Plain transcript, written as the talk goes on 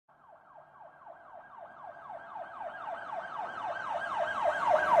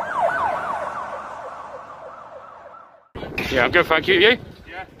Yeah, I'm good, thank you. You?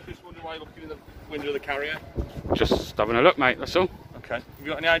 Yeah, just wondering why you're looking in the window of the carrier. Just having a look, mate, that's all. Okay. Have you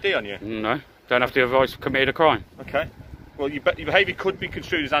got any ID on you? No. Don't have to have I committed a crime. Okay. Well, your behaviour could be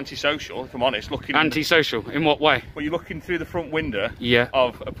construed as antisocial, if I'm honest. Antisocial? In what way? Well, you're looking through the front window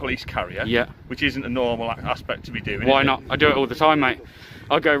of a police carrier, which isn't a normal aspect to be doing. Why not? I do it all the time, mate.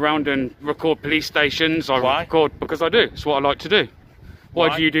 I go around and record police stations. I record because I do. It's what I like to do.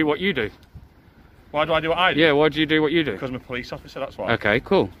 Why do you do what you do? Why do I do what I do? Yeah, why do you do what you do? Because I'm a police officer, that's why. Okay,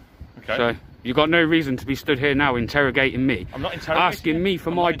 cool. Okay. So, you've got no reason to be stood here now interrogating me. I'm not interrogating asking me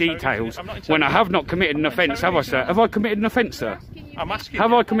for my details when I have not committed an offence, have I, sir? Have I committed an offence, sir? I'm asking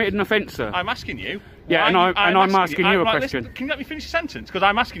Have I committed an offence, sir? I'm asking you. Yeah, and I'm asking you a question. Listen, can you let me finish the sentence? Because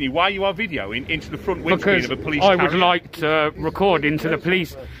I'm asking you why you are videoing into the front windscreen of a police carrier. I would like to record into the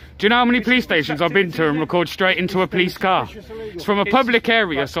police. Do you know how many police stations I've been to and record straight into a police car? It's from a public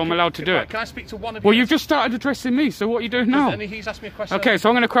area, so I'm allowed to do it. Can I speak to one of you? Well, you've just started addressing me, so what are you doing now? And he's asked me a question. Okay, so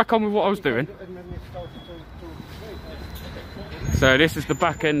I'm going to crack on with what I was doing. So this is the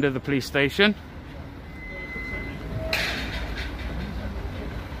back end of the police station.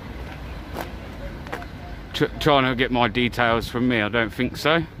 Trying to get my details from me, I don't think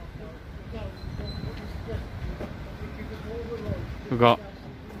so. We've got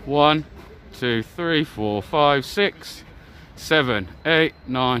 1, 2, 3, 4, 5, 6, 7, 8,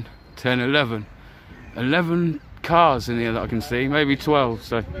 9, 10, 11. 11 cars in here that I can see, maybe 12,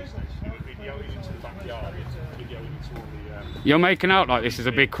 so. You're making out like this is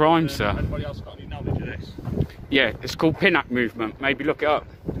a big crime, sir. Anybody else got any knowledge of this? Yeah, it's called Pinnack movement. Maybe look it up.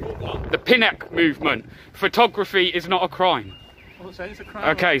 The Pinnack movement. Photography is not a crime. It's a crime.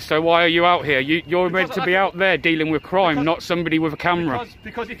 Okay, so why are you out here? You're meant to be out there dealing with crime, not somebody with a camera.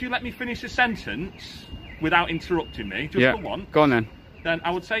 Because if you let me finish a sentence without interrupting me, just for one. Go on then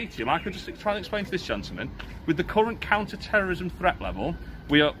I would say to you, I could just try and explain to this gentleman, with the current counter-terrorism threat level,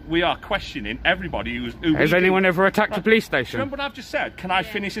 we are questioning everybody who has anyone ever attacked a police station? Remember what I've just said? Can I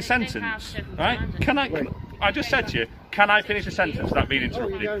finish a sentence? Right? I just said to you, can I finish a sentence without being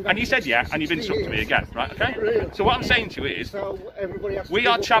interrupted? And you said yeah, and you've interrupted me again, right? Okay? So what I'm saying to you is, we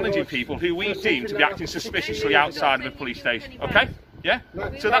are challenging people who we deem to be acting suspiciously outside of a police station, okay? Yeah?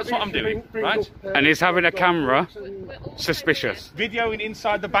 So that's what I'm doing, right? And is having a camera suspicious? Videoing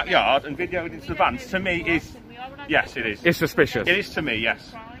inside the backyard and videoing into the vans, to me is, yes, it is. It's suspicious? It is to me,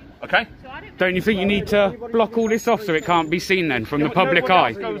 yes. Okay? Don't you think you need to block all this off so it can't be seen then from the public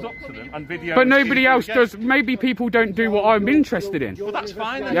eye? Goes up to them and but nobody else does. Maybe people don't do what I'm interested in. Well, that's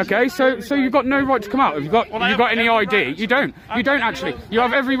fine then. Okay, so you've got no right to come out. Have you got any ID? You don't. You don't actually. You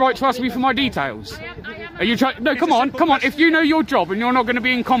have every right to ask me for my details. Are you trying? No, come on. If you know your job and you're not going to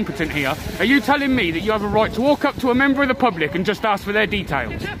be incompetent here, are you telling me that you have a right to walk up to a member of the public and just ask for their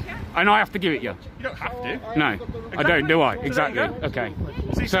details? And I have to give it you? You don't have to. No, I don't, do I? Exactly. Okay.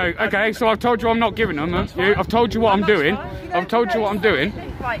 So I've told you I'm not giving them. I've told you what I'm doing. I've told you what I'm doing.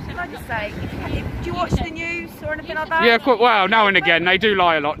 Right, can I just say, do you watch the news or anything like that? Yeah, well, now and again. They do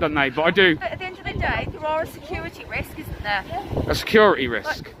lie a lot, don't they? But I do. At the end of the day, there are a security risk, isn't there? A security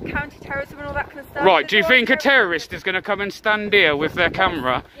risk? Like counter-terrorism and all that kind of stuff. Right, do you think a terrorist is going to come and stand here with their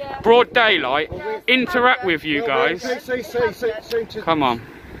camera, broad daylight, interact with you guys? Come on.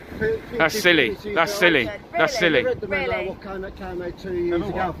 That's silly. That's silly. That's silly. The memo what came out 2 years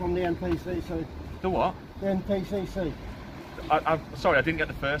ago from the NPCC. The what? The NPCC. I'm sorry, I didn't get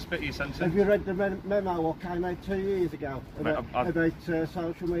the first bit you sent in. Have you read the memo what came out 2 years ago about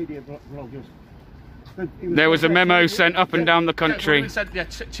social media bloggers? There was a memo sent up and down the country. Said,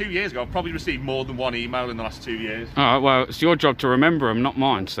 2 years ago. I've probably received more than one email in the last 2 years. All right, well, it's your job to remember them, not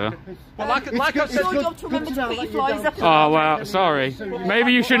mine, sir. Well, like I said, it's your job to remember to put your flies up. Oh, well, sorry.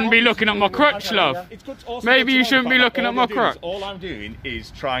 Maybe you shouldn't be looking at my crutch, love. Maybe you shouldn't be looking at my crutch. All I'm doing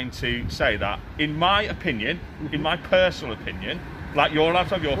is trying to say that, in my opinion, in my personal opinion, like you're allowed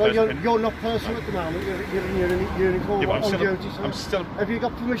to have your personal opinion. You're not personal at the moment. You're in your uniform on duty. I'm still. Have you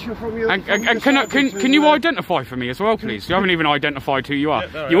got permission from you? And can you identify for me as well, please? You haven't even identified who you are.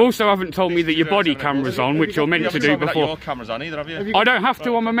 You also haven't told me that your body camera's on, which you're meant to do before. Your camera's on either, have you? I don't have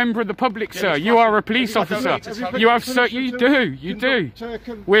to. I'm a member of the public, sir. You are a police officer. You have, sir. You do. You do.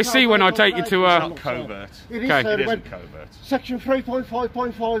 We'll see when I take you to a. It's not covert. Okay. It isn't covert. Section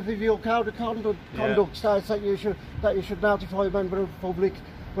 3.5.5 of your code of conduct states that you should notify a member of the public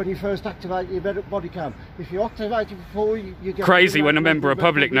when you first activate your body cam. If you activate it before, you get... Crazy when a member of the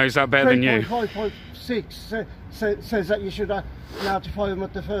public knows that better than you. 3.5.6 says that you should notify them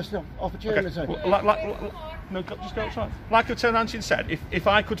at the first opportunity. Okay. No, just go outside. Like I turned around to you and said, if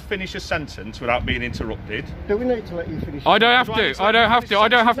I could finish a sentence without being interrupted. Do we need to let you finish? I don't have to. I don't have to. I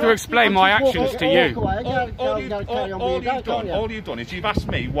don't have to explain my actions to you. All you've done is you've asked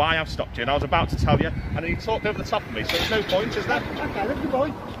me why I've stopped you, and I was about to tell you, and then you talked over the top of me, so there's no point, is there? Okay, let me go.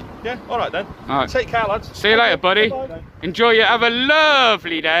 Yeah, all right then. All right. Take care, lads. See you later, buddy. Bye. Enjoy your. Have a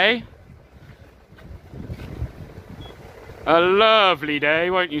lovely day. A lovely day,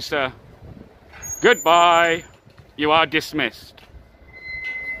 won't you, sir? Goodbye. You are dismissed.